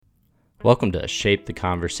Welcome to Shape the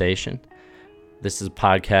Conversation. This is a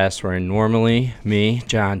podcast where normally me,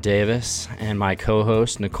 John Davis, and my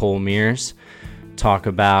co-host, Nicole Mears, talk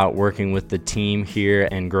about working with the team here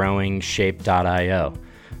and growing Shape.io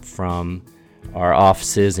from our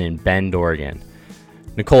offices in Bend, Oregon.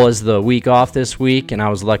 Nicole is the week off this week, and I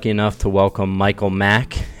was lucky enough to welcome Michael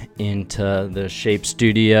Mack into the Shape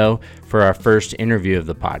studio for our first interview of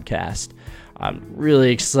the podcast. I'm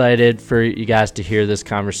really excited for you guys to hear this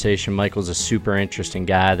conversation. Michael's a super interesting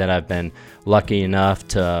guy that I've been lucky enough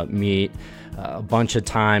to meet a bunch of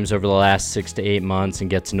times over the last 6 to 8 months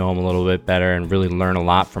and get to know him a little bit better and really learn a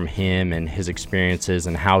lot from him and his experiences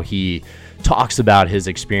and how he talks about his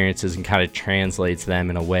experiences and kind of translates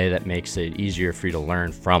them in a way that makes it easier for you to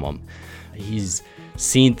learn from him. He's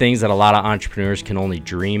seen things that a lot of entrepreneurs can only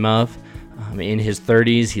dream of. In his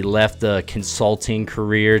 30s, he left a consulting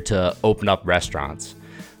career to open up restaurants.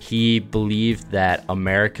 He believed that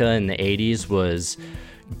America in the 80s was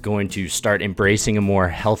going to start embracing a more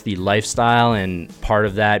healthy lifestyle, and part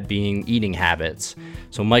of that being eating habits.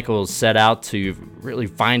 So Michael set out to really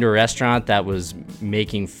find a restaurant that was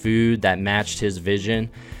making food that matched his vision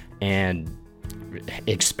and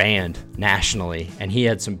expand nationally. And he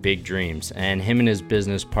had some big dreams. And him and his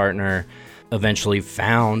business partner eventually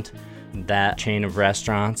found that chain of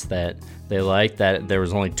restaurants that they liked, that there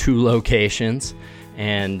was only 2 locations,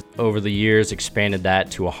 and over the years expanded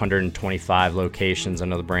that to 125 locations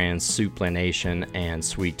under the brands Soupla Nation and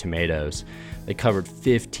Sweet Tomatoes. They covered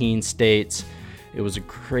 15 states. It was a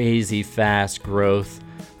crazy fast growth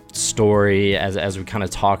story as we kind of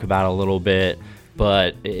talk about a little bit,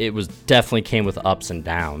 but it was definitely came with ups and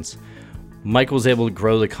downs. Michael was able to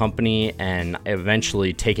grow the company and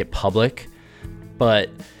eventually take it public, but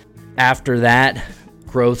after that,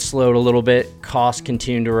 growth slowed a little bit, costs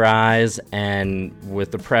continued to rise, and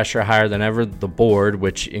with the pressure higher than ever, the board,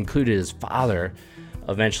 which included his father,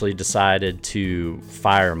 eventually decided to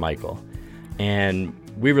fire Michael. And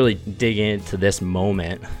we really dig into this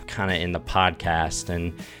moment kind of in the podcast.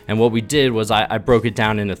 And what we did was I broke it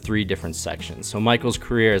down into 3 different sections. So Michael's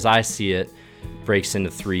career, as I see it, breaks into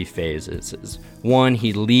 3 phases. 1,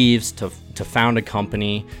 he leaves to found a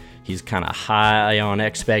company. He's kind of high on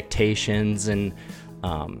expectations and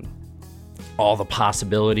all the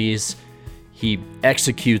possibilities. He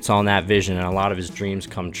executes on that vision and a lot of his dreams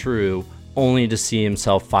come true, only to see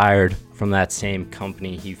himself fired from that same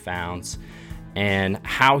company he founds. And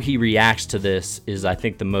how he reacts to this is, I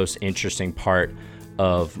think, the most interesting part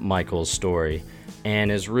of Michael's story,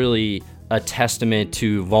 and is really a testament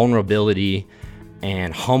to vulnerability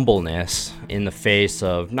and humbleness in the face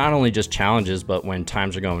of not only just challenges, but when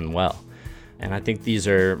times are going well. And I think these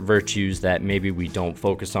are virtues that maybe we don't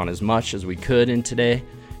focus on as much as we could in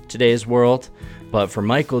today's world. But for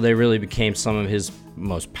Michael, they really became some of his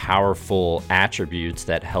most powerful attributes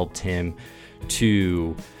that helped him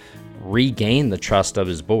to regain the trust of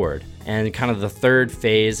his board. And kind of the 3rd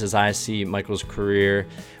phase, as I see Michael's career,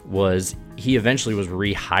 was he eventually was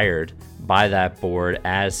rehired by that board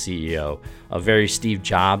as CEO. A very Steve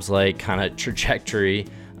Jobs-like kind of trajectory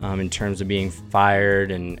in terms of being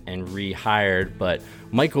fired and rehired. But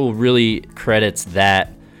Michael really credits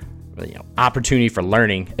that opportunity for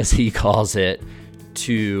learning, as he calls it,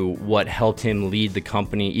 to what helped him lead the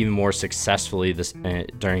company even more successfully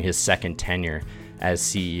during his 2nd tenure as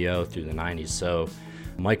CEO through the 90s. So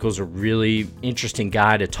Michael's a really interesting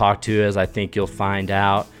guy to talk to, as I think you'll find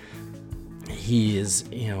out. He is,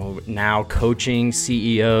 now coaching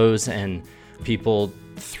CEOs and people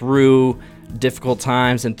through difficult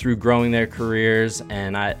times and through growing their careers.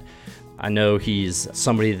 And I know he's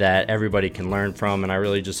somebody that everybody can learn from. And I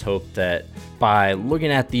really just hope that by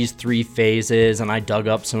looking at these 3 phases, and I dug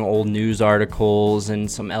up some old news articles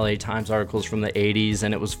and some LA Times articles from the 80s,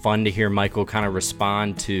 and it was fun to hear Michael kind of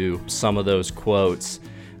respond to some of those quotes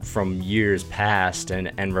from years past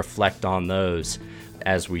and reflect on those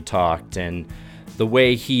as we talked. And the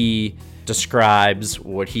way he describes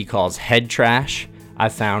what he calls head trash, I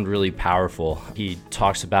found really powerful. He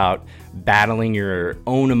talks about battling your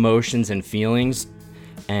own emotions and feelings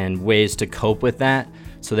and ways to cope with that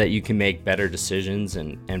so that you can make better decisions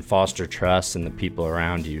and foster trust in the people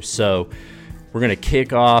around you. So we're going to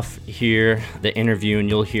kick off here the interview, and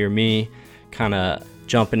you'll hear me kind of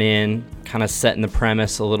jumping in, kind of setting the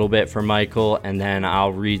premise a little bit for Michael, and then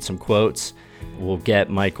I'll read some quotes. We'll get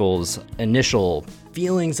Michael's initial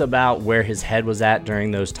feelings about where his head was at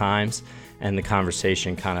during those times, and the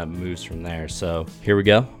conversation kind of moves from there. So here we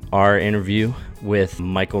go. Our interview with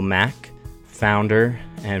Michael Mack, founder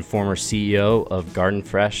and former CEO of Garden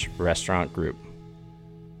Fresh Restaurant Group.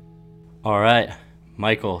 All right,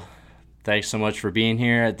 Michael, Thanks so much for being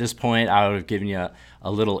here. At this point, I would have given you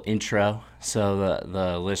a little intro so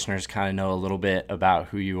the listeners kind of know a little bit about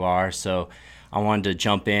who you are. So I wanted to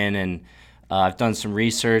jump in, and I've done some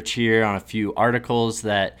research here on a few articles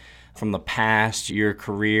that from the past, your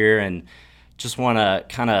career, and just want to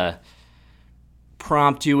kind of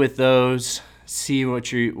prompt you with those, see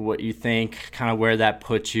what you think, kind of where that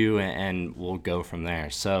puts you, and we'll go from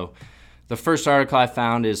there. So the first article I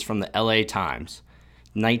found is from the LA Times,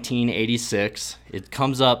 1986. It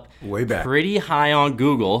comes up way back, pretty high on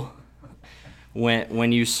Google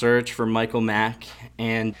when you search for Michael Mack.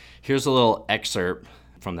 And here's a little excerpt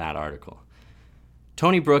from that article.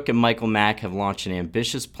 Tony Brook and Michael Mack have launched an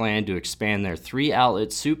ambitious plan to expand their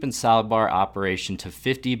 3-outlet soup and salad bar operation to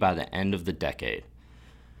 50 by the end of the decade.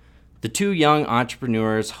 The two young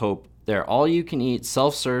entrepreneurs hope their all-you-can-eat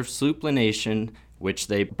self-serve Slooplination, which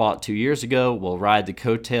they bought 2 years ago, will ride the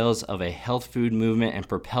coattails of a health food movement and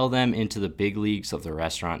propel them into the big leagues of the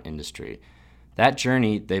restaurant industry. That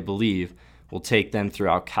journey, they believe, will take them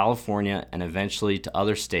throughout California and eventually to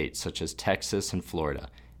other states such as Texas and Florida,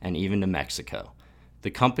 and even to Mexico. The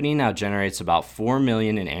company now generates about $4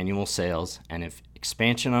 million in annual sales, and if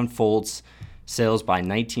expansion unfolds, sales by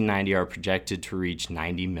 1990 are projected to reach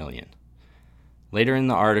 $90 million. Later in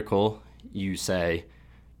the article, you say,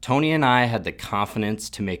 Tony and I had the confidence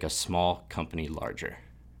to make a small company larger.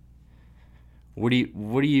 What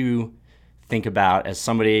do you think about as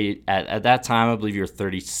somebody at that time? I believe you're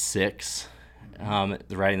 36,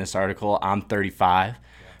 writing this article. I'm 35,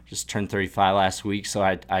 just turned 35 last week, so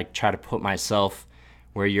I try to put myself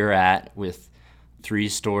where you're at with 3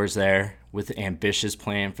 stores there, with an ambitious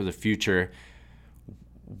plan for the future.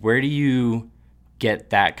 Where do you get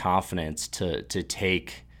that confidence to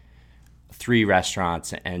take 3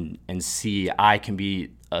 restaurants and see I can be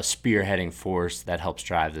a spearheading force that helps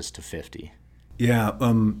drive this to 50? Yeah.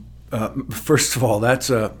 First of all, that's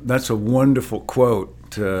a wonderful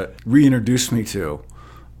quote to reintroduce me to.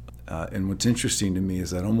 And what's interesting to me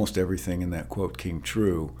is that almost everything in that quote came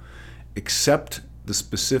true, except the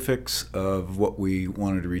specifics of what we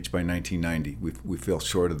wanted to reach by 1990. We fell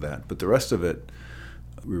short of that, but the rest of it,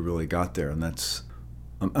 we really got there, and that's.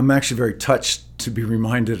 I'm actually very touched to be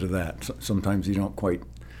reminded of that. Sometimes you don't quite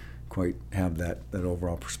have that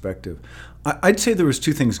overall perspective. I'd say there was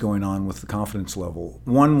 2 things going on with the confidence level.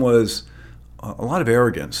 One was a lot of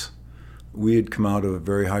arrogance. We had come out of a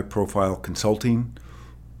very high-profile consulting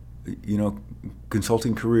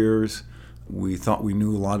careers. We thought we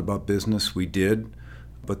knew a lot about business. We did,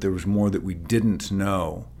 but there was more that we didn't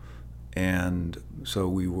know, and so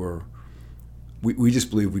we just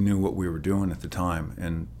believed we knew what we were doing at the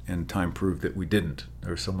time, and time proved that we didn't.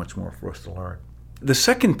 There was so much more for us to learn. The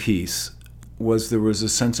second piece was there was a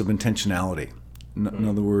sense of intentionality. In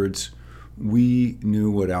other words, we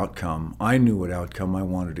knew what outcome. I knew what outcome I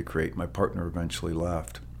wanted to create. My partner eventually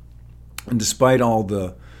left, and despite all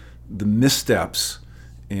the missteps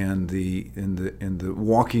and the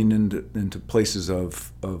walking into places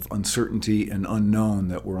of uncertainty and unknown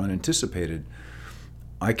that were unanticipated,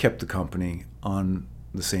 I kept the company on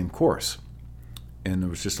the same course, and there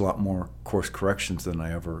was just a lot more course corrections than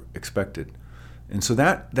I ever expected. And so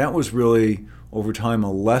that was really, over time,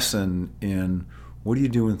 a lesson in what do you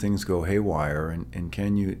do when things go haywire, and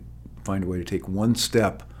can you find a way to take one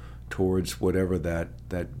step towards whatever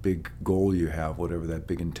that big goal you have, whatever that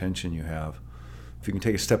big intention you have. If you can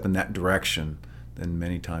take a step in that direction, then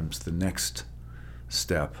many times the next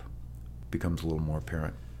step becomes a little more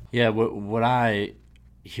apparent. Yeah, what I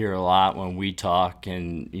hear a lot when we talk,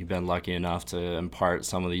 and you've been lucky enough to impart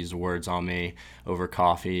some of these words on me over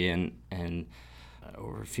coffee and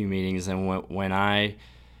over a few meetings, and when I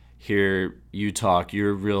hear you talk,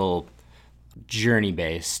 you're a real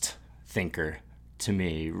journey-based thinker to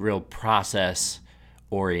me, real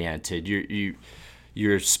process-oriented.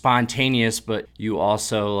 You're spontaneous, but you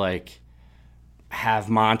also have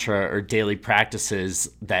mantra or daily practices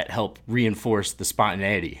that help reinforce the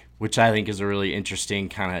spontaneity, which I think is a really interesting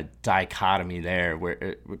kind of dichotomy there,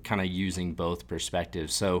 where we're kind of using both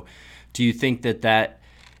perspectives. So do you think that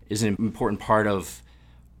is an important part of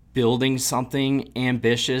building something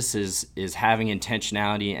ambitious, is having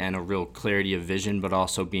intentionality and a real clarity of vision, but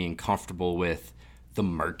also being comfortable with the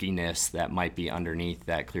murkiness that might be underneath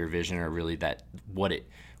that clear vision, or really that what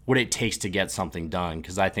it takes to get something done?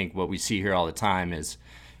 Because I think what we see here all the time is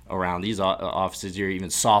around these offices, or even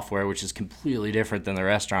software, which is completely different than the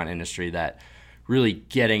restaurant industry, that really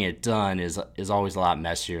getting it done is always a lot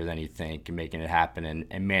messier than you think, and making it happen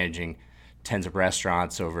and managing tens of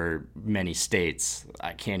restaurants over many states.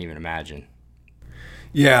 I can't even imagine.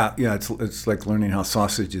 Yeah, it's like learning how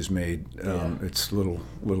sausage is made. It's little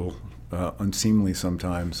unseemly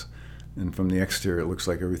sometimes, and from the exterior it looks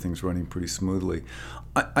like everything's running pretty smoothly.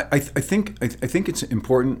 I think it's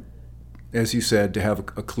important, as you said, to have a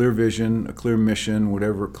clear vision, a clear mission,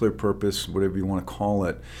 whatever, clear purpose, whatever you want to call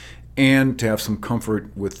it, and to have some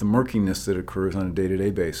comfort with the murkiness that occurs on a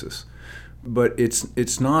day-to-day basis. But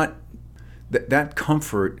it's not that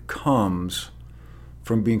comfort comes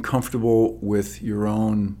from being comfortable with your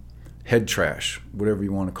own head trash, whatever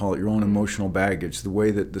you want to call it, your own emotional baggage, the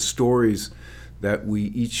way that the stories that we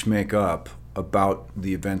each make up about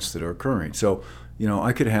the events that are occurring. So,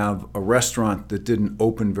 I could have a restaurant that didn't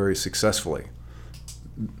open very successfully.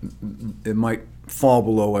 It might fall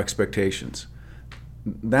below expectations.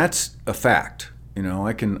 That's a fact.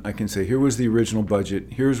 I can say, here was the original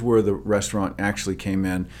budget, here's where the restaurant actually came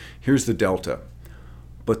in, here's the delta.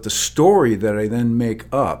 But the story that I then make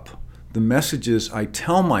up, the messages I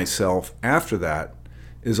tell myself after that,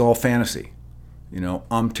 is all fantasy.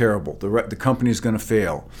 I'm terrible. The company's going to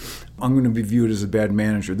fail. I'm going to be viewed as a bad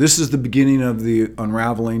manager. This is the beginning of the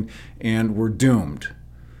unraveling, and we're doomed.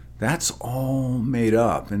 That's all made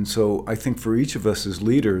up. And so I think for each of us as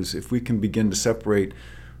leaders, if we can begin to separate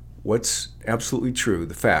what's absolutely true,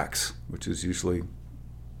 the facts, which is usually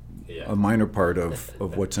a minor part of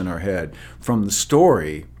what's in our head, from the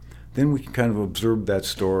story, then we can kind of observe that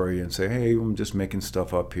story and say, hey, I'm just making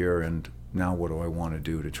stuff up here, and now what do I want to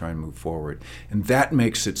do to try and move forward? And that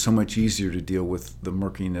makes it so much easier to deal with the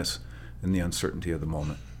murkiness and the uncertainty of the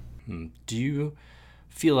moment. Do you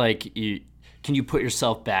feel like can you put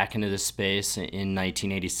yourself back into this space in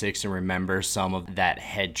 1986 and remember some of that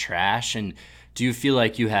head trash? And do you feel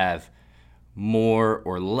like you have more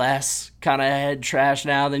or less kind of head trash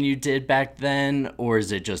now than you did back then, or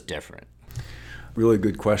is it just different? Really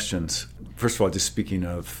good questions. First of all, just speaking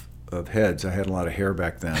of heads, I had a lot of hair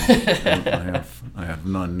back then. I have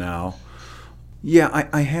none now. Yeah,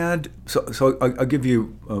 I had. So I'll give you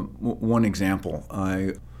one example.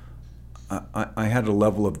 I had a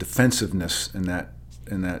level of defensive-ness in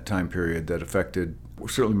that time period that affected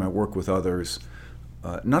certainly my work with others,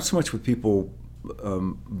 not so much with people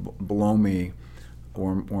below me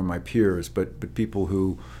or my peers, but people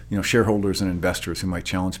who, shareholders and investors who might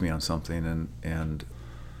challenge me on something, and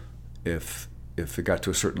if it got to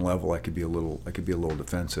a certain level, I could be a little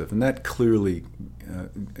defensive, and that clearly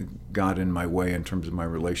got in my way in terms of my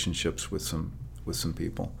relationships with some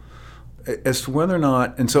people. As to whether or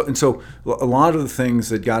not, and so a lot of the things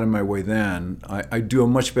that got in my way then, I do a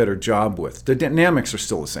much better job with. The dynamics are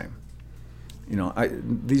still the same.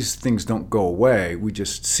 These things don't go away. We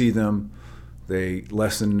just see them. They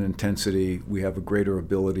lessen in intensity. We have a greater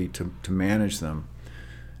ability to manage them.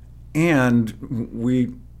 And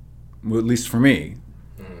well, at least for me,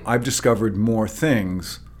 I've discovered more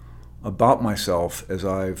things about myself as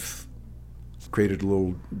I've created a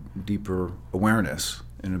little deeper awareness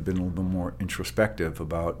and have been a little bit more introspective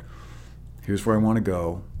about, here's where I want to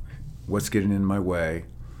go, what's getting in my way,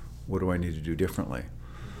 what do I need to do differently.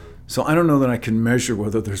 So I don't know that I can measure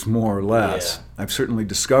whether there's more or less. Yeah. I've certainly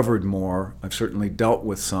discovered more. I've certainly dealt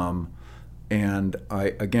with some. And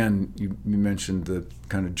you mentioned the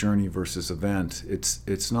kind of journey versus event.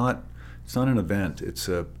 It's not an event. It's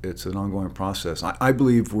an ongoing process. I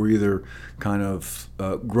believe we're either kind of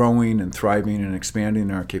growing and thriving and expanding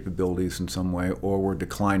our capabilities in some way, or we're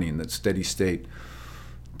declining. That steady state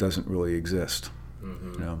doesn't really exist.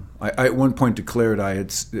 Mm-hmm. I at one point declared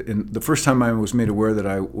the first time I was made aware that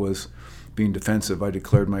I was being defensive, I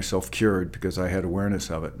declared myself cured because I had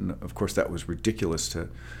awareness of it. And of course that was ridiculous to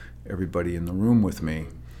everybody in the room with me.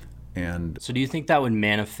 And so do you think that would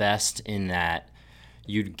manifest in that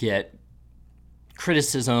you'd get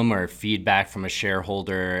criticism or feedback from a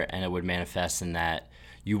shareholder, and it would manifest in that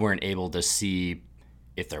you weren't able to see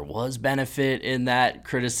if there was benefit in that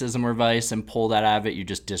criticism or advice and pull that out of it? You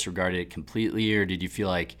just disregarded it completely? Or did you feel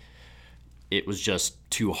like it was just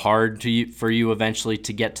too hard for you eventually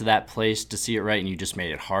to get to that place to see it right, and you just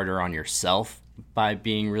made it harder on yourself by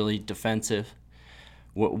being really defensive?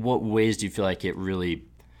 What ways do you feel like it really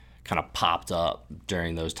kind of popped up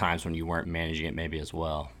during those times when you weren't managing it maybe as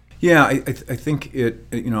well? Yeah, I think it,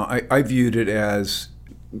 I viewed it as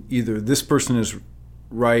either this person is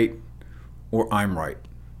right or I'm right.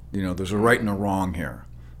 There's a right and a wrong here.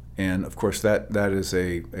 And of course that is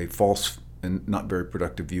a false and not very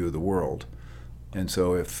productive view of the world. And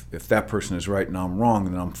so if that person is right and I'm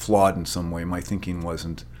wrong, then I'm flawed in some way. My thinking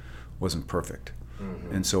wasn't perfect.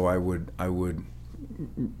 Mm-hmm. And so I would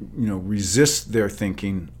resist their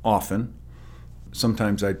thinking often.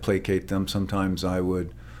 Sometimes I'd placate them. Sometimes I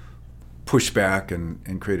would push back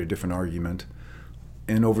and create a different argument.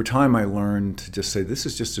 And over time I learned to just say, this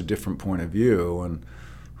is just a different point of view, and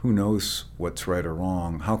who knows what's right or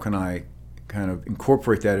wrong? How can I kind of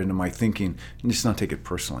incorporate that into my thinking and just not take it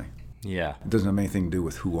personally? Yeah. It doesn't have anything to do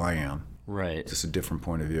with who I am. Right. It's just a different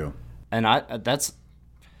point of view. And that's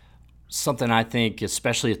something I think,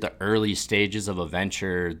 especially at the early stages of a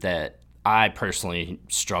venture, that I personally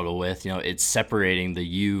struggle with. It's separating the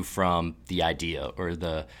you from the idea, or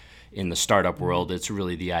in the startup world, it's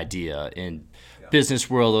really the idea. In business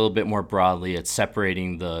world, a little bit more broadly, it's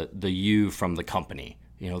separating the you from the company.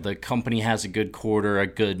 The company has a good quarter, a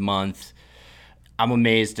good month. I'm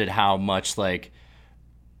amazed at how much, like,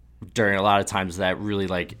 during a lot of times that really,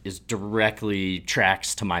 like, is directly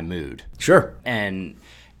tracks to my mood. Sure. And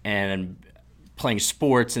playing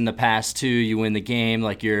sports in the past too, you win the game,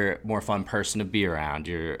 like, you're a more fun person to be around.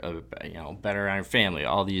 You're better around your family.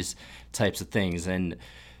 All these types of things. And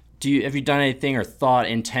have you done anything or thought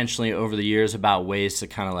intentionally over the years about ways to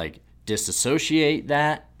kind of, like, disassociate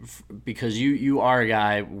that? Because you are a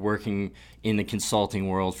guy working in the consulting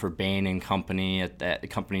world for Bain and Company at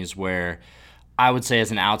companies where I would say, as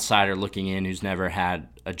an outsider looking in who's never had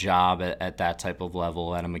a job at that type of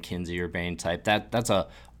level, at a McKinsey or Bain type, that's a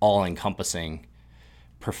all-encompassing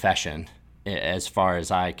profession as far as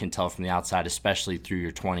I can tell from the outside, especially through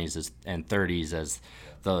your 20s and 30s, as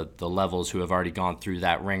the levels who have already gone through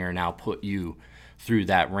that ringer now put you through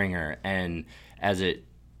that ringer. And as it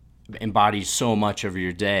embodies so much of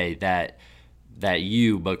your day, that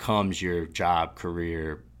you becomes your job,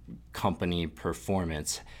 career, company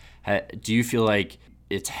performance. Do you feel like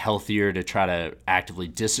it's healthier to try to actively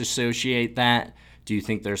disassociate that? Do you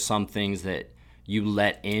think there's some things that you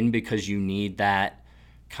let in because you need that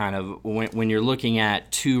kind of, when you're looking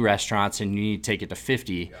at 2 restaurants and you need to take it to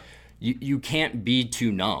 50, you can't be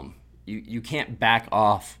too numb. You can't back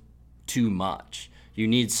off too much. You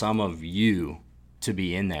need some of you to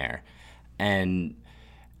be in there. And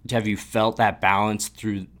have you felt that balance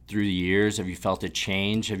through the years? Have you felt it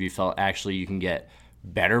change? Have you felt actually you can get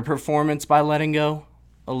better performance by letting go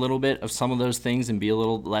a little bit of some of those things and be a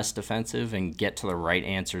little less defensive and get to the right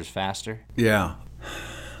answers faster? Yeah.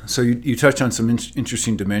 So you touched on some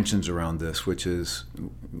interesting dimensions around this, which is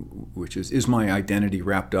my identity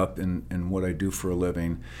wrapped up in what I do for a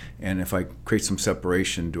living? And if I create some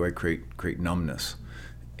separation, do I create numbness?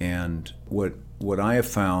 And what I have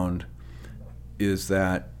found is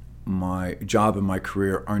that my job and my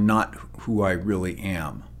career are not who I really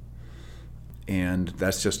am. And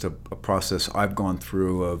that's just a process I've gone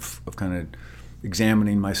through of kind of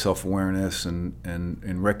examining my self-awareness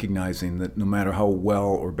and recognizing that no matter how well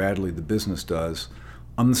or badly the business does,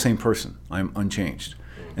 I'm the same person. I'm unchanged.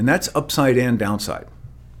 And that's upside and downside.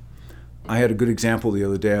 I had a good example the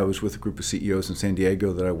other day. I was with a group of CEOs in San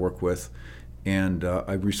Diego that I work with, and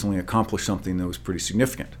I recently accomplished something that was pretty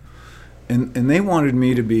significant. And they wanted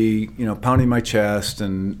me to be, pounding my chest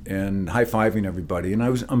and high-fiving everybody, and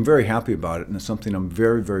I'm very happy about it, and it's something I'm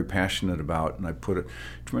very, very passionate about, and I put a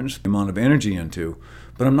tremendous amount of energy into.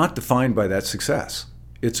 But I'm not defined by that success.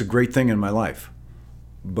 It's a great thing in my life,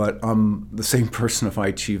 but I'm the same person if I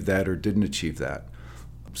achieved that or didn't achieve that.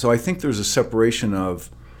 So I think there's a separation of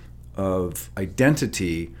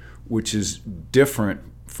identity, which is different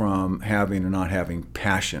from having or not having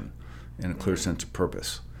passion and a clear sense of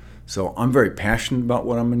purpose. So I'm very passionate about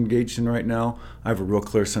what I'm engaged in right now. I have a real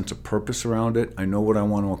clear sense of purpose around it. I know what I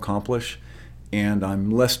want to accomplish, and I'm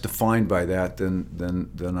less defined by that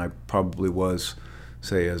than I probably was,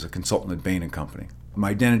 say, as a consultant at Bain & Company.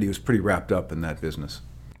 My identity was pretty wrapped up in that business.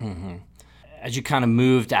 Mm-hmm. As you kind of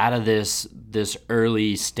moved out of this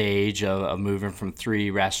early stage of moving from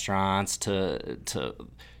 3 restaurants to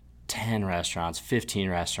 10 restaurants, 15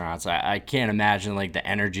 restaurants, I can't imagine, like, the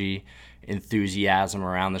energy, enthusiasm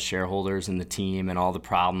around the shareholders and the team and all the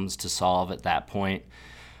problems to solve at that point.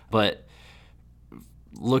 But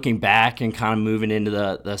looking back and kind of moving into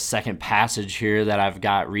the second passage here that I've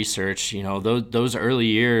got researched, those early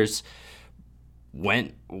years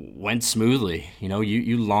went smoothly.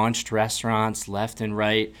 You launched restaurants left and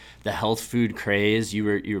right, the health food craze,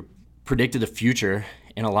 you predicted the future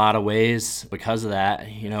in a lot of ways because of that.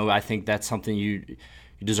 I think that's something you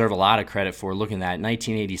deserve a lot of credit for. Looking at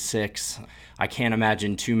 1986, I can't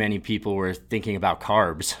imagine too many people were thinking about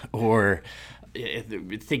carbs or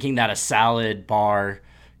thinking that a salad bar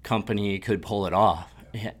company could pull it off.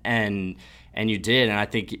 And you did. And I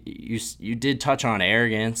think you did touch on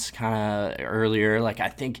arrogance kind of earlier. Like, I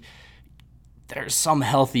think there's some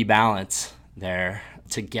healthy balance there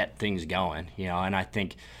to get things going, and I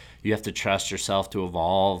think you have to trust yourself to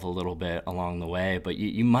evolve a little bit along the way, but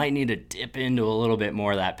you might need to dip into a little bit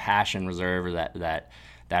more of that passion reserve or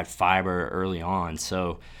that fiber early on.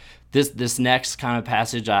 So This next kind of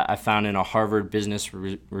passage I found in a Harvard Business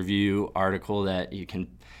Review article that you can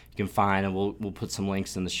find, and we'll put some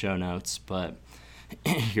links in the show notes. But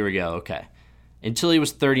here we go. Okay. Until he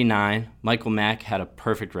was 39, Michael Mack had a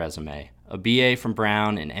perfect resume. A BA from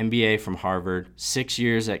Brown, an MBA from Harvard, 6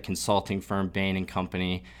 years at consulting firm Bain &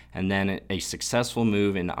 Company, and then a successful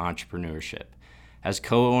move into entrepreneurship. As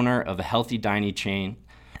co-owner of a healthy dining chain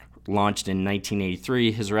launched in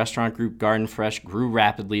 1983, his restaurant group Garden Fresh grew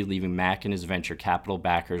rapidly, leaving Mack and his venture capital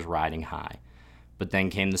backers riding high. But then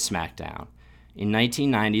came the smackdown. In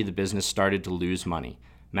 1990, the business started to lose money.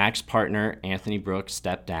 Mack's partner, Anthony Brooks,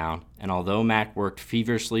 stepped down, and although Mack worked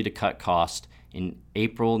feverishly to cut costs, in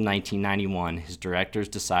April 1991, his directors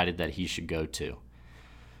decided that he should go too.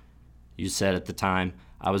 You said at the time,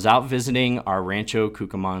 I was out visiting our Rancho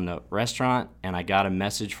Cucamonga restaurant, and I got a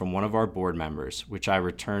message from one of our board members, which I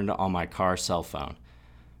returned on my car cell phone.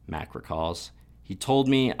 Mack recalls, he told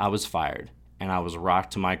me I was fired, and I was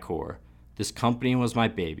rocked to my core. This company was my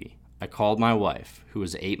baby. I called my wife, who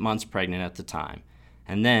was 8 months pregnant at the time,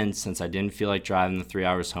 and then, since I didn't feel like driving the 3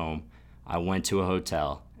 hours home, I went to a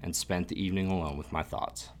hotel and spent the evening alone with my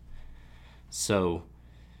thoughts. So,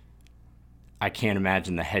 I can't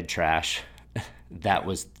imagine the head trash that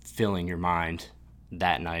was filling your mind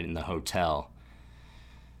that night in the hotel.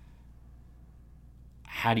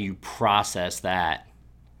 How do you process that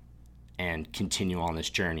and continue on this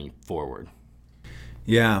journey forward?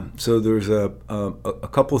 Yeah, so there's a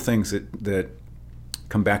couple of things that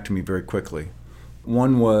come back to me very quickly.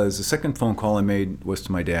 One was the second phone call I made was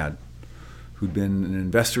to my dad, who'd been an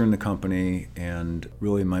investor in the company and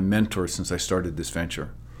really my mentor since I started this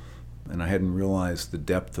venture. And I hadn't realized the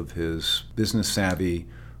depth of his business savvy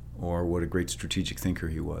or what a great strategic thinker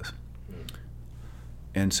he was.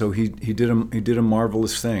 And so he did a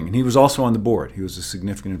marvelous thing. And he was also on the board. He was a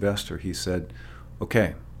significant investor. He said,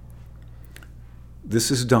 okay,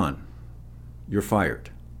 this is done. You're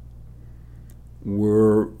fired.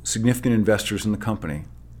 We're significant investors in the company.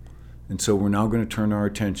 And so we're now going to turn our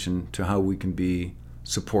attention to how we can be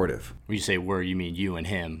supportive. When you say we're, you mean you and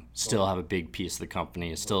him still have a big piece of the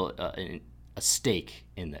company, still a stake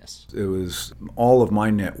in this. It was all of my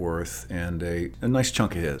net worth and a nice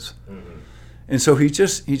chunk of his. Mm-hmm. And so he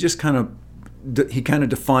kind of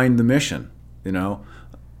defined the mission, you know,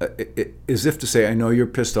 as if to say, I know you're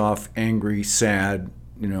pissed off, angry, sad,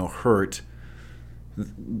 hurt.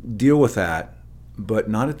 Deal with that, but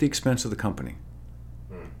not at the expense of the company.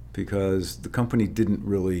 Because the company didn't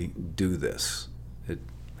really do this. It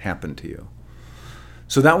happened to you.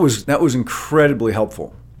 So that was incredibly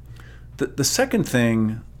helpful. The second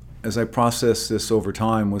thing, as I processed this over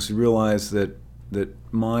time, was to realize that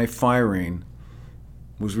my firing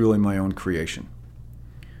was really my own creation.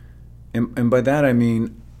 And by that I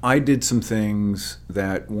mean I did some things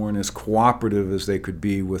that weren't as cooperative as they could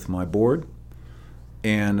be with my board.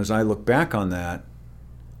 And as I look back on that,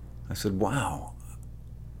 I said, wow,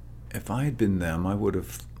 if I had been them, I would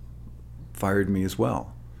have fired me as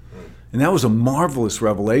well. And that was a marvelous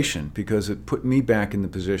revelation because it put me back in the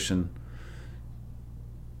position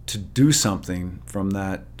to do something from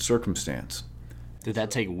that circumstance. Did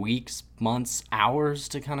that take weeks, months, hours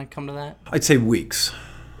to kind of come to that? I'd say weeks.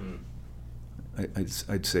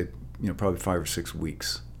 I'd say probably 5 or 6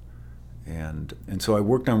 weeks. And so I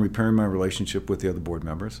worked on repairing my relationship with the other board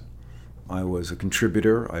members. I was a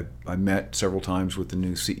contributor. I met several times with the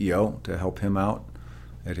new CEO to help him out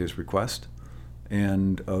at his request.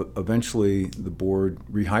 And eventually the board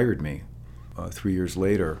rehired me 3 years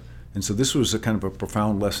later. And so this was a kind of a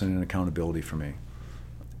profound lesson in accountability for me.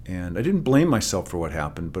 And I didn't blame myself for what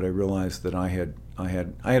happened, but I realized that I had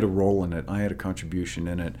a role in it. I had a contribution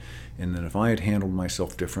in it. And that if I had handled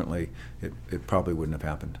myself differently, it probably wouldn't have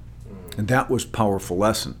happened. And that was a powerful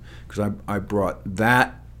lesson because I brought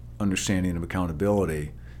that understanding of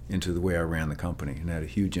accountability into the way I ran the company and had a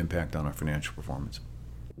huge impact on our financial performance.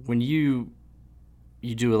 When you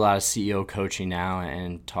do a lot of CEO coaching now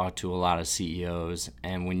and talk to a lot of CEOs,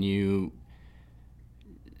 and when you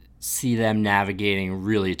see them navigating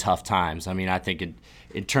really tough times, I mean, I think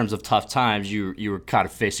in terms of tough times, you were kind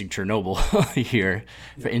of facing Chernobyl here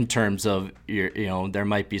in terms of there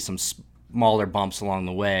might be some smaller bumps along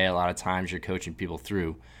the way. A lot of times you're coaching people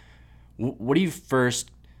through. What do you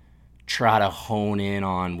first try to hone in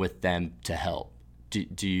on with them to help?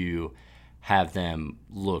 Do you have them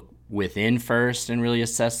look within first and really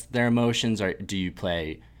assess their emotions, or do you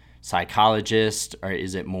play psychologist, or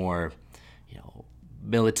is it more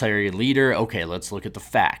military leader? Okay, let's look at the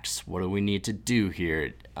facts. What do we need to do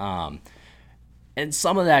here? And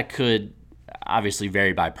some of that could obviously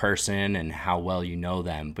vary by person and how well you know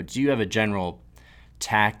them, but do you have a general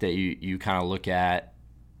tack that you kind of look at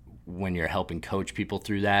when you're helping coach people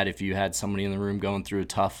through that, if you had somebody in the room going through a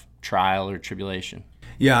tough trial or tribulation?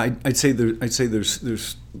 Yeah, I'd say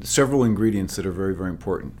there's several ingredients that are very, very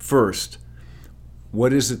important. First,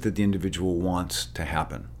 what is it that the individual wants to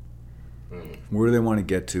happen? Where do they want to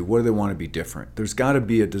get to? What do they want to be different? There's got to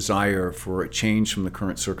be a desire for a change from the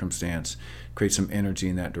current circumstance, create some energy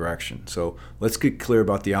in that direction. So let's get clear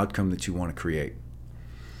about the outcome that you want to create.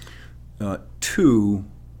 Two,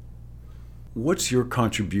 what's your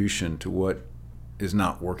contribution to what is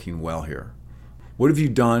not working well here? What have you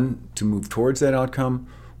done to move towards that outcome?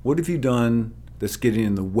 What have you done that's getting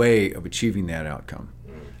in the way of achieving that outcome?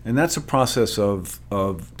 And that's a process of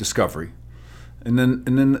discovery. And then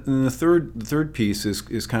the third piece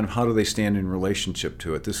is kind of how do they stand in relationship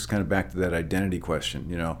to it. This is kind of back to that identity question.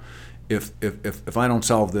 You know, if I don't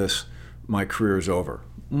solve this, my career is over.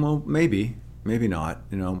 Well, maybe not.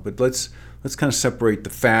 You know, but let's kind of separate the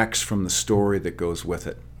facts from the story that goes with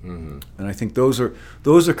it. Mm-hmm. And I think those are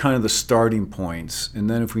kind of the starting points. And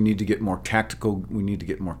then if we need to get more tactical, we need to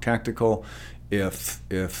get more tactical. If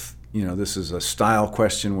you know, this is a style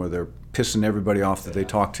question where they're pissing everybody off that they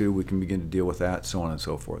talk to, we can begin to deal with that, so on and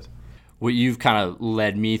so forth. What you've kind of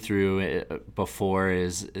led me through before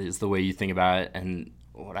is the way you think about it, and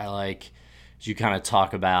what I like is you kind of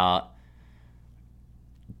talk about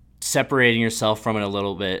separating yourself from it a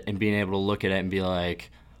little bit and being able to look at it and be like,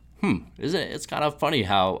 it's kind of funny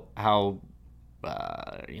how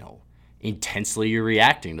intensely you're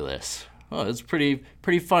reacting to this. Oh, it's pretty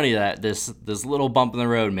funny that this little bump in the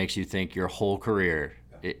road makes you think your whole career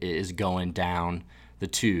is going down the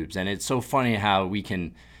tubes. And it's so funny how we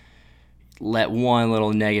can let one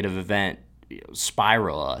little negative event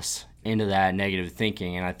spiral us into that negative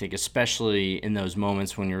thinking. And I think especially in those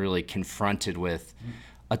moments when you're really confronted with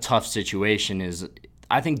a tough situation,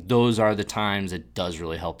 I think those are the times it does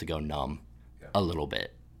really help to go numb a little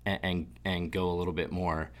bit and go a little bit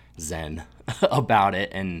more zen about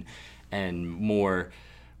it and more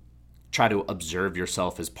try to observe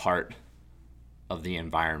yourself as part of the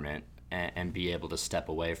environment and be able to step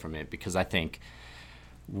away from it. Because I think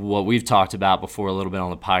what we've talked about before a little bit on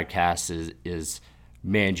the podcast is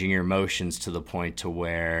managing your emotions to the point to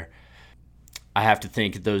where I have to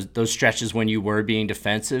think those stretches when you were being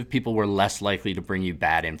defensive, people were less likely to bring you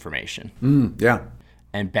bad information. Yeah.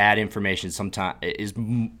 And bad information sometimes is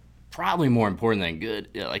probably more important than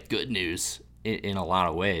good news in a lot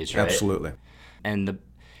of ways, right? Absolutely. And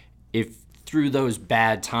if through those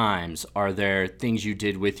bad times, are there things you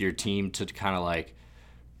did with your team to kind of like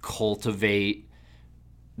cultivate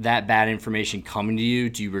that bad information coming to you?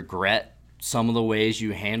 Do you regret some of the ways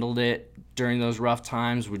you handled it during those rough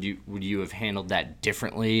times? Would you have handled that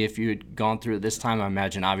differently if you had gone through it this time? I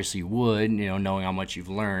imagine obviously you would, knowing how much you've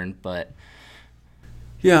learned, but.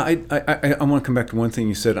 Yeah, I want to come back to one thing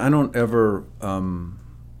you said. I don't ever,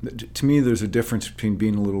 to me, there's a difference between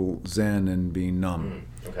being a little zen and being numb.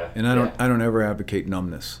 Okay. And I don't ever advocate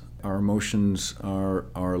numbness. Our emotions are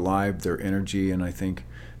alive, they're energy, and I think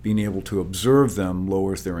being able to observe them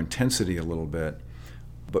lowers their intensity a little bit.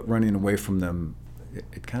 But running away from them,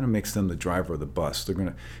 it kind of makes them the driver of the bus. They're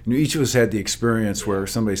gonna, each of us had the experience where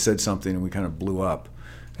somebody said something and we kind of blew up.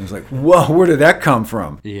 And it's like, whoa, where did that come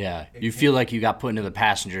from? Yeah, you feel like you got put into the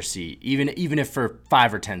passenger seat, even if for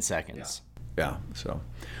 5 or 10 seconds. Yeah. So,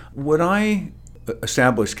 what I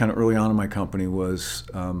established kind of early on in my company was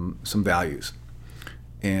some values,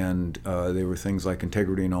 and they were things like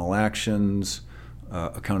integrity in all actions,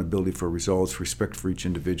 accountability for results, respect for each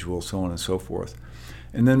individual, so on and so forth.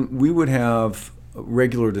 And then we would have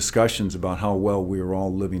regular discussions about how well we were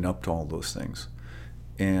all living up to all those things,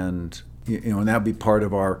 and and that'd be part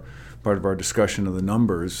of our discussion of the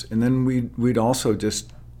numbers. And then we'd also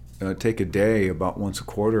just take a day about once a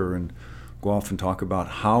quarter and go off and talk about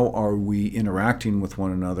how are we interacting with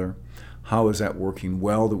one another, how is that working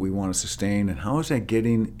well that we want to sustain, and how is that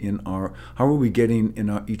how are we getting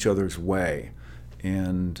in each other's way.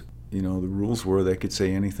 And the rules were they could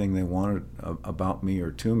say anything they wanted about me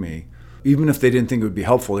or to me, even if they didn't think it would be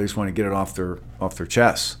helpful. They just want to get it off their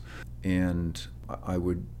chests. And I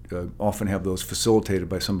would often have those facilitated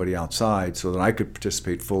by somebody outside so that I could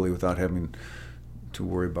participate fully without having to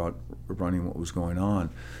worry about running what was going on.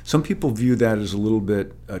 Some people view that as a little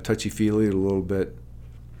bit touchy-feely, a little bit,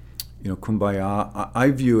 kumbaya.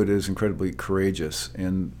 I view it as incredibly courageous,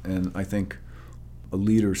 and I think a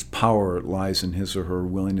leader's power lies in his or her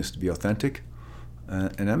willingness to be authentic,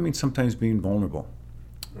 and that means sometimes being vulnerable.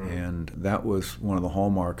 And that was one of the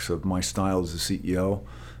hallmarks of my style as a CEO,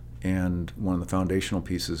 and one of the foundational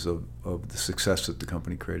pieces of the success that the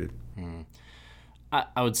company created.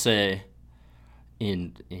 I would say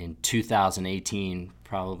in 2018,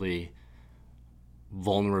 probably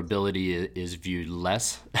vulnerability is viewed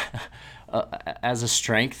less as a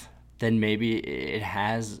strength than maybe it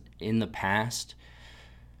has in the past.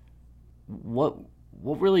 What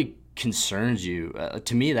really concerns you?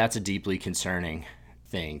 To me, that's a deeply concerning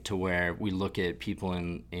thing, to where we look at people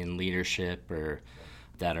in leadership or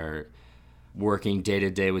that are working day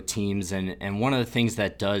to day with teams. And one of the things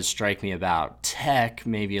that does strike me about tech,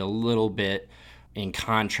 maybe a little bit in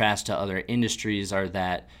contrast to other industries, are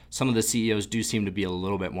that some of the CEOs do seem to be a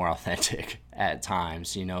little bit more authentic at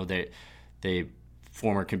times. You know, they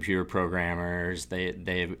former computer programmers,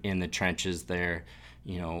 they in the trenches, they're,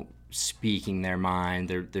 you know, speaking their mind,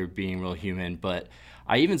 they're being real human. But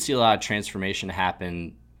I even see a lot of transformation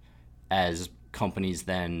happen as companies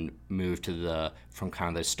then move to from kind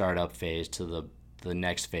of the startup phase to the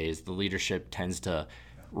next phase. The leadership tends to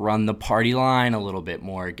run the party line a little bit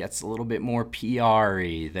more. It gets a little bit more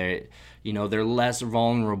PR-y. They're less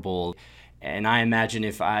vulnerable. And I imagine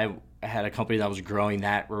if I had a company that was growing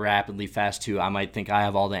that rapidly fast too, I might think I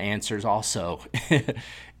have all the answers also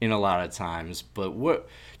in a lot of times. But what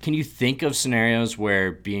can you think of scenarios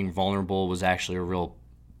where being vulnerable was actually a real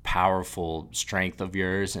powerful strength of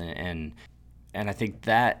yours? And I think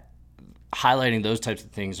that highlighting those types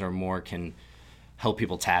of things can help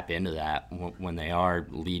people tap into that when they are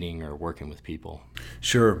leading or working with people.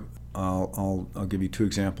 Sure. I'll give you two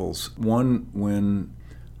examples. One, when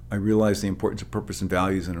I realized the importance of purpose and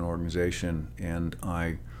values in an organization, and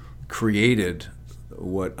I created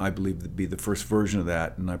what I believe to be the first version of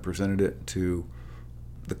that, and I presented it to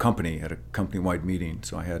the company at a company-wide meeting.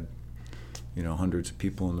 So I had, hundreds of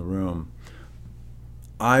people in the room.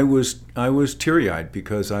 I was teary-eyed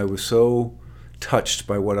because I was so touched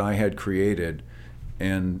by what I had created,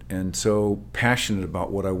 and so passionate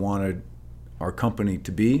about what I wanted our company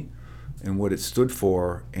to be and what it stood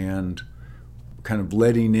for, and kind of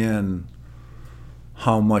letting in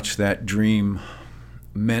how much that dream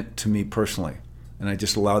meant to me personally. And I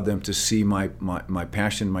just allowed them to see my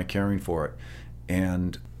passion, my caring for it.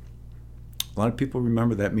 And a lot of people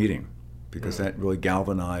remember that meeting because that really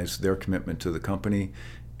galvanized their commitment to the company,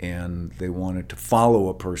 and they wanted to follow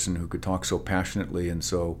a person who could talk so passionately and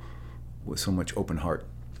so with so much open heart.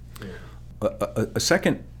 Yeah. A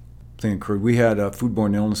second thing occurred. We had a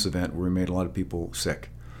foodborne illness event where we made a lot of people sick.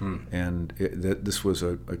 And this was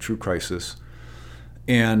a true crisis.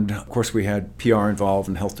 And of course we had PR involved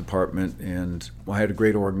in the health department, and I had a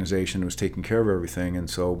great organization that was taking care of everything. And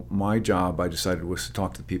so my job, I decided, was to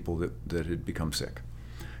talk to the people that had become sick.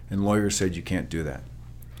 And lawyers said, you can't do that.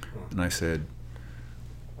 And I said,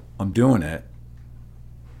 I'm doing it.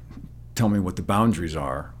 Tell me what the boundaries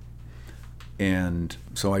are. And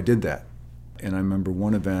so I did that. And I remember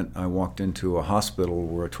one event, I walked into a hospital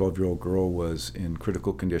where a 12-year-old girl was in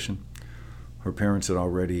critical condition. Her parents had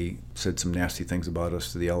already said some nasty things about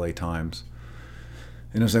us to the LA Times.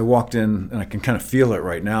 And as I walked in, and I can kind of feel it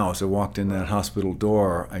right now, as I walked in that hospital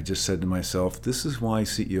door, I just said to myself, this is why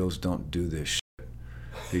CEOs don't do this shit,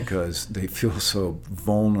 because they feel so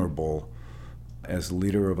vulnerable as the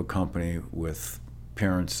leader of a company with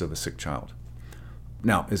parents of a sick child.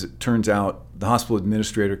 Now, as it turns out, the hospital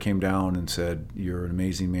administrator came down and said, you're an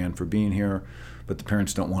amazing man for being here, but the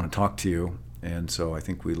parents don't want to talk to you. And so I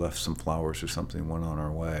think we left some flowers or something, went on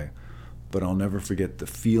our way. But I'll never forget the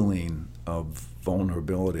feeling of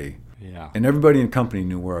vulnerability. Yeah. And everybody in the company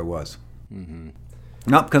knew where I was. Mm-hmm.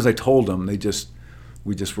 Not because I told them, we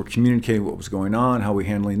just were communicating what was going on, how we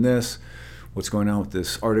handling this, what's going on with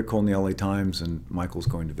this article in the LA Times, and Michael's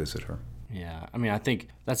going to visit her. Yeah, I mean, I think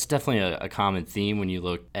that's definitely a common theme when you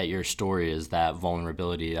look at your story, is that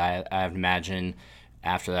vulnerability. I imagine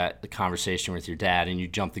after the conversation with your dad, and you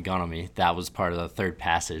jumped the gun on me, that was part of the third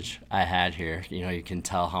passage I had here. You can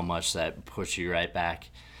tell how much that pushed you right back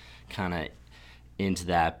kind of into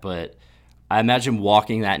that. But I imagine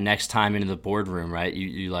walking that next time into the boardroom, right,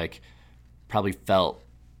 you like probably felt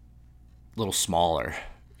a little smaller,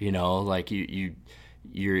 like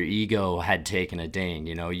your ego had taken a ding.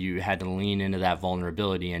 You had to lean into that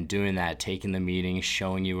vulnerability, and doing that, taking the meeting,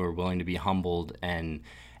 showing you were willing to be humbled and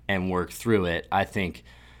work through it. I think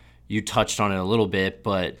you touched on it a little bit,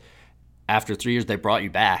 but after 3 years, they brought you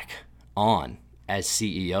back on as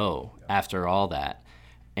CEO after all that.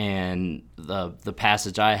 And the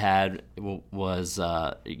passage I had was,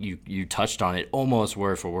 you touched on it almost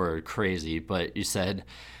word for word, crazy, but you said,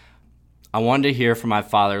 I wanted to hear from my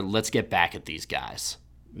father, let's get back at these guys,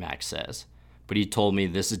 Max says. But he told me,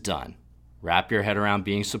 this is done. Wrap your head around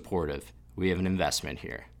being supportive. We have an investment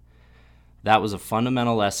here. That was a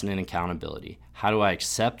fundamental lesson in accountability. How do I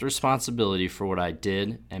accept responsibility for what I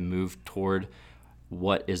did and move toward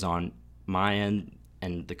what is on my end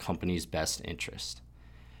and the company's best interest.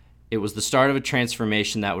 It was the start of a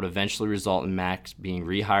transformation that would eventually result in Max being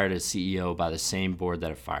rehired as CEO by the same board that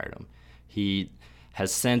had fired him. He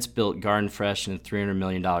has since built Garden Fresh into a $300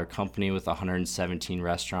 million company with 117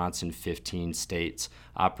 restaurants in 15 states,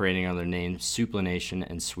 operating under the names Suplination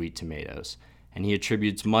and Sweet Tomatoes. And he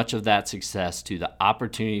attributes much of that success to the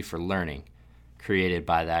opportunity for learning created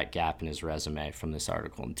by that gap in his resume from this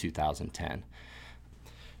article in 2010.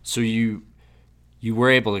 So you were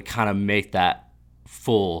able to kind of make that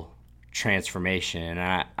full transformation,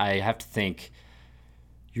 and I have to think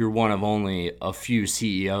you're one of only a few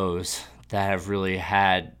CEOs that have really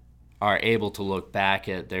are able to look back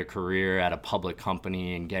at their career at a public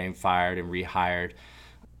company and getting fired and rehired.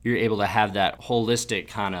 You're able to have that holistic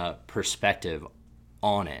kind of perspective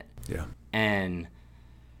on it. Yeah. And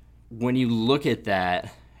when you look at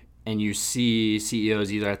that and you see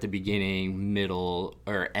CEOs either at the beginning, middle,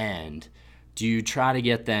 or end, do you try to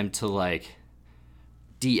get them to like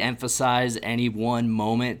de-emphasize any one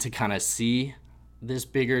moment to kind of see this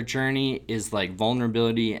bigger journey? Is like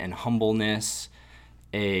vulnerability and humbleness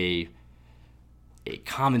a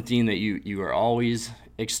common theme that you are always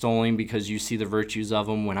extolling because you see the virtues of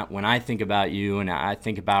them? When I think about you and I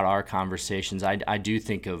think about our conversations, I do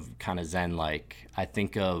think of kind of Zen-like. I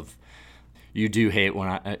think of, you do hate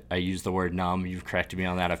when I use the word numb. You've corrected me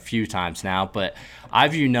on that a few times now, but I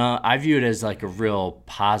view it as like a real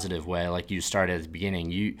positive way. Like you started at the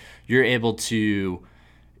beginning, you're able to,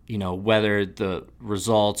 whether the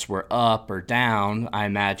results were up or down. I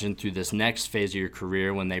imagine through this next phase of your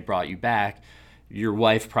career, when they brought you back, your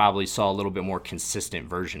wife probably saw a little bit more consistent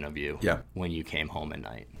version of you. Yeah. When you came home at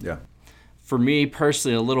night. Yeah. For me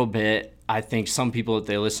personally, a little bit, I think some people, if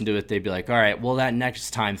they listen to it, they'd be like, all right, well, that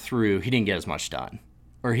next time through, he didn't get as much done.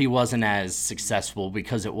 Or he wasn't as successful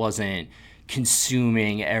because it wasn't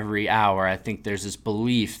consuming every hour. I think there's this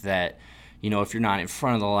belief that, if you're not in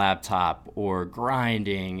front of the laptop or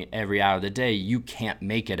grinding every hour of the day, you can't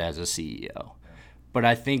make it as a CEO. But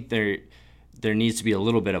I think there needs to be a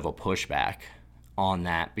little bit of a pushback on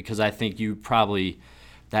that, because I think you probably,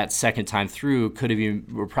 that second time through,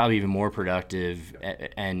 were probably even more productive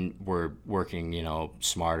and were working,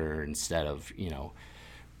 smarter instead of,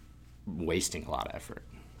 wasting a lot of effort.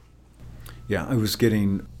 Yeah, I was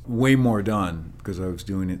getting way more done because I was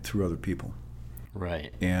doing it through other people.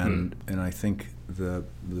 Right. And I think the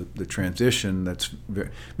transition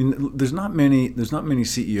there's not many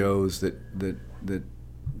CEOs that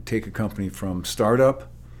take a company from startup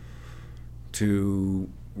to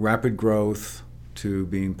rapid growth to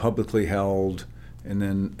being publicly held and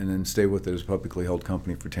then stay with it as a publicly held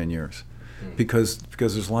company for 10 years. Because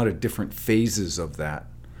there's a lot of different phases of that.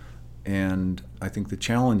 And I think the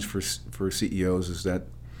challenge for CEOs is that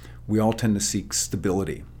we all tend to seek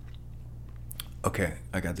stability. Okay,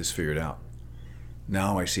 I got this figured out.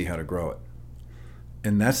 Now I see how to grow it.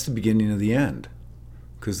 And that's the beginning of the end,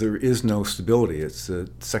 because there is no stability. It's the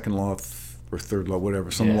second law or third law, whatever,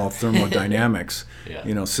 some law of thermodynamics.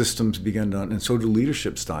 Yeah. Systems begin to, and so do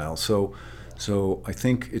leadership styles. So I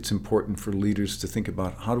think it's important for leaders to think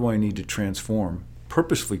about, how do I need to transform,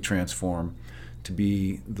 purposefully transform, to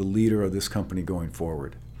be the leader of this company going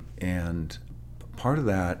forward? And part of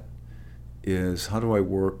that is, how do I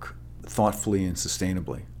work thoughtfully and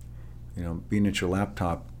sustainably? Being at your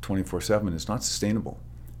laptop 24/7 is not sustainable.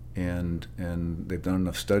 And they've done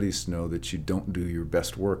enough studies to know that you don't do your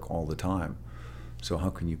best work all the time. So how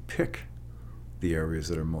can you pick the areas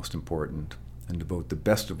that are most important and devote the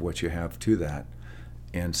best of what you have to that,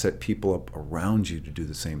 and set people up around you to do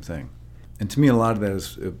the same thing? And to me, a lot of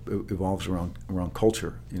that evolves around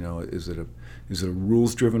culture. Is it a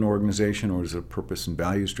rules-driven organization, or is it a purpose and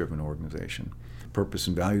values-driven organization? Purpose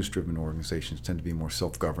and values-driven organizations tend to be more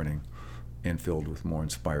self-governing and filled with more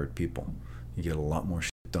inspired people. You get a lot more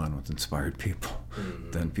shit done with inspired people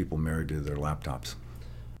than people married to their laptops.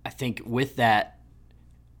 I think with that,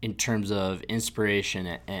 in terms of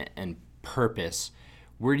inspiration and purpose,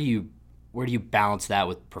 where do you balance that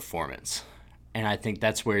with performance? And I think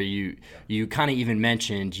that's where you kind of even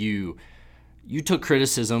mentioned you took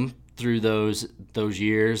criticism through those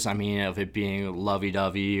years. I mean, of it being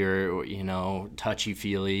lovey-dovey or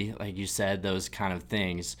touchy-feely, like you said, those kind of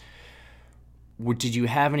things. Did you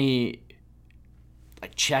have any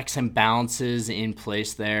like checks and balances in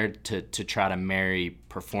place there to try to marry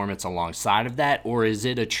performance alongside of that, or is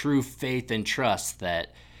it a true faith and trust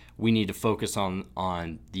that we need to focus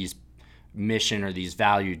on these mission or these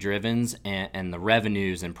value drivens, and the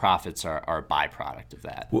revenues and profits are a byproduct of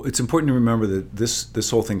that? Well, it's important to remember that this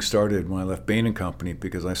whole thing started when I left Bain & Company,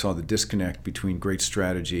 because I saw the disconnect between great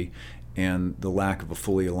strategy and the lack of a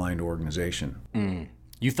fully aligned organization.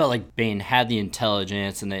 You felt like Bain had the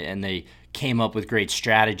intelligence, and they came up with great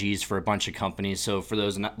strategies for a bunch of companies. So for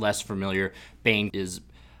those not less familiar, Bain is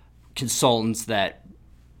consultants that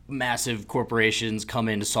massive corporations come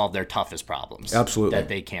in to solve their toughest problems. Absolutely. That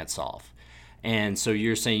they can't solve. And so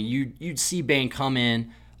you're saying you'd see Bain come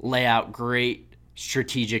in, lay out great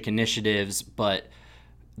strategic initiatives, but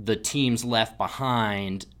the teams left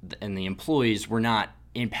behind and the employees were not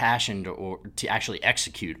impassioned or to actually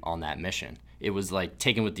execute on that mission. It was like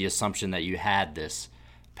taken with the assumption that you had this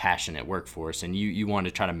passionate workforce, and you want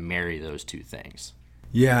to try to marry those two things.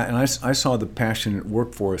 Yeah, and I saw the passionate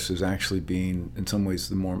workforce as actually being, in some ways,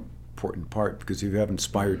 the more important part, because if you have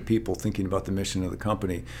inspired people thinking about the mission of the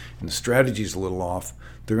company and the strategy's a little off,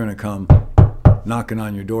 they're going to come knocking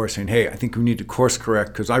on your door saying, hey, I think we need to course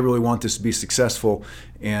correct because I really want this to be successful,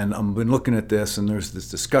 and I've been looking at this, and there's this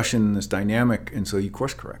discussion, this dynamic, and so you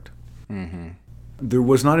course correct. Mm-hmm. There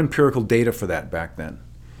was not empirical data for that back then.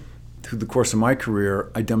 Through the course of my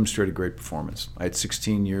career, I demonstrated great performance. I had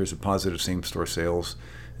 16 years of positive same-store sales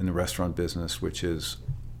in the restaurant business, which is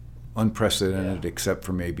unprecedented except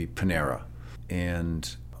for maybe Panera.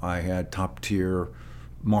 And I had top-tier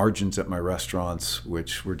margins at my restaurants,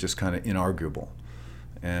 which were just kind of inarguable.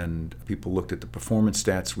 And people looked at the performance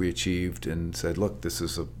stats we achieved and said, look, this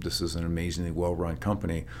is an amazingly well-run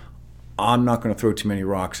company. I'm not going to throw too many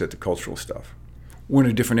rocks at the cultural stuff. We're in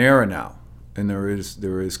a different era now. And there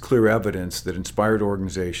is clear evidence that inspired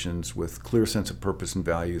organizations with clear sense of purpose and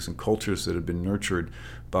values and cultures that have been nurtured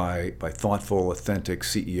by thoughtful, authentic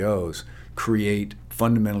CEOs create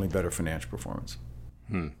fundamentally better financial performance.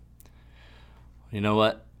 You know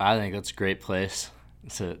what? I think that's a great place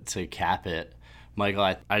to cap it.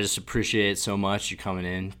 Michael, I just appreciate so much you coming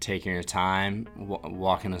in, taking your time,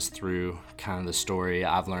 walking us through kind of the story.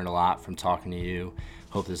 I've learned a lot from talking to you.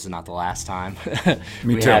 Hope this is not the last time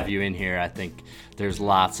we have you in here. I think there's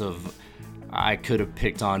lots of, I could have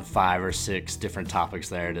picked on 5 or 6 different topics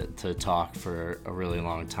there to talk for a really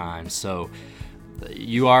long time. So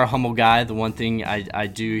you are a humble guy. The one thing I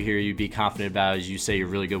do hear you be confident about is you say you're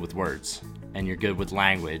really good with words and you're good with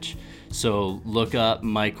language. So look up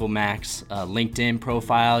Michael Mack's LinkedIn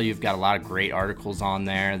profile. You've got a lot of great articles on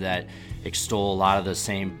there that extol a lot of the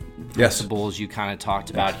same principles you kind of talked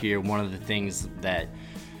about here. One of the things that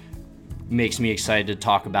makes me excited to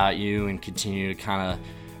talk about you and continue to kind of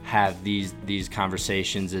have these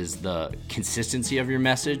conversations is the consistency of your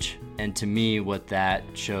message. And to me, what that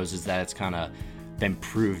shows is that it's kind of been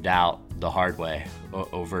proved out the hard way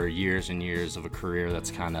over years and years of a career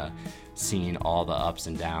that's kind of seen all the ups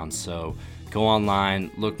and downs. So go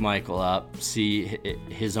online, look Michael up, see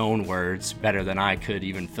his own words better than I could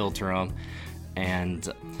even filter them. And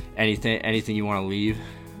anything you want to leave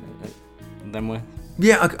them with?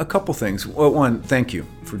 Yeah, a couple things. Well, one, thank you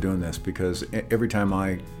for doing this, because every time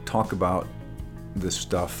I talk about this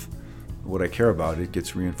stuff, what I care about, it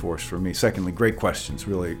gets reinforced for me. Secondly, great questions,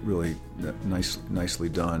 really, really nicely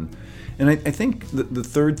done. And I think the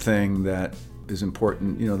third thing that is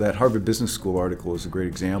important, that Harvard Business School article is a great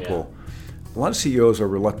example. Yeah. A lot of CEOs are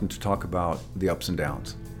reluctant to talk about the ups and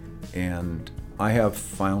downs. And I have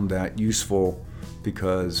found that useful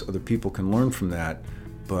because other people can learn from that.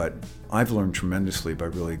 But I've learned tremendously by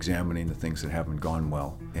really examining the things that haven't gone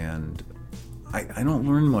well. And I don't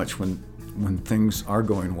learn much when things are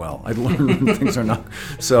going well. I learn when things are not.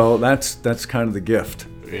 So that's kind of the gift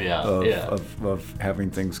of having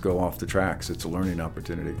things go off the tracks. It's a learning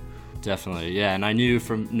opportunity. Definitely, yeah. And I knew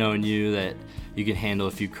from knowing you that you could handle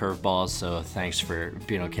a few curveballs, so thanks for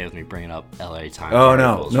being okay with me bringing up LA Times. Oh,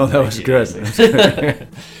 no, that was good.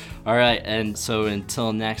 All right, and so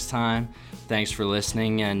until next time, thanks for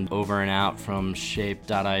listening, and over and out from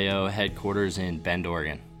Shape.io headquarters in Bend,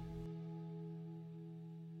 Oregon.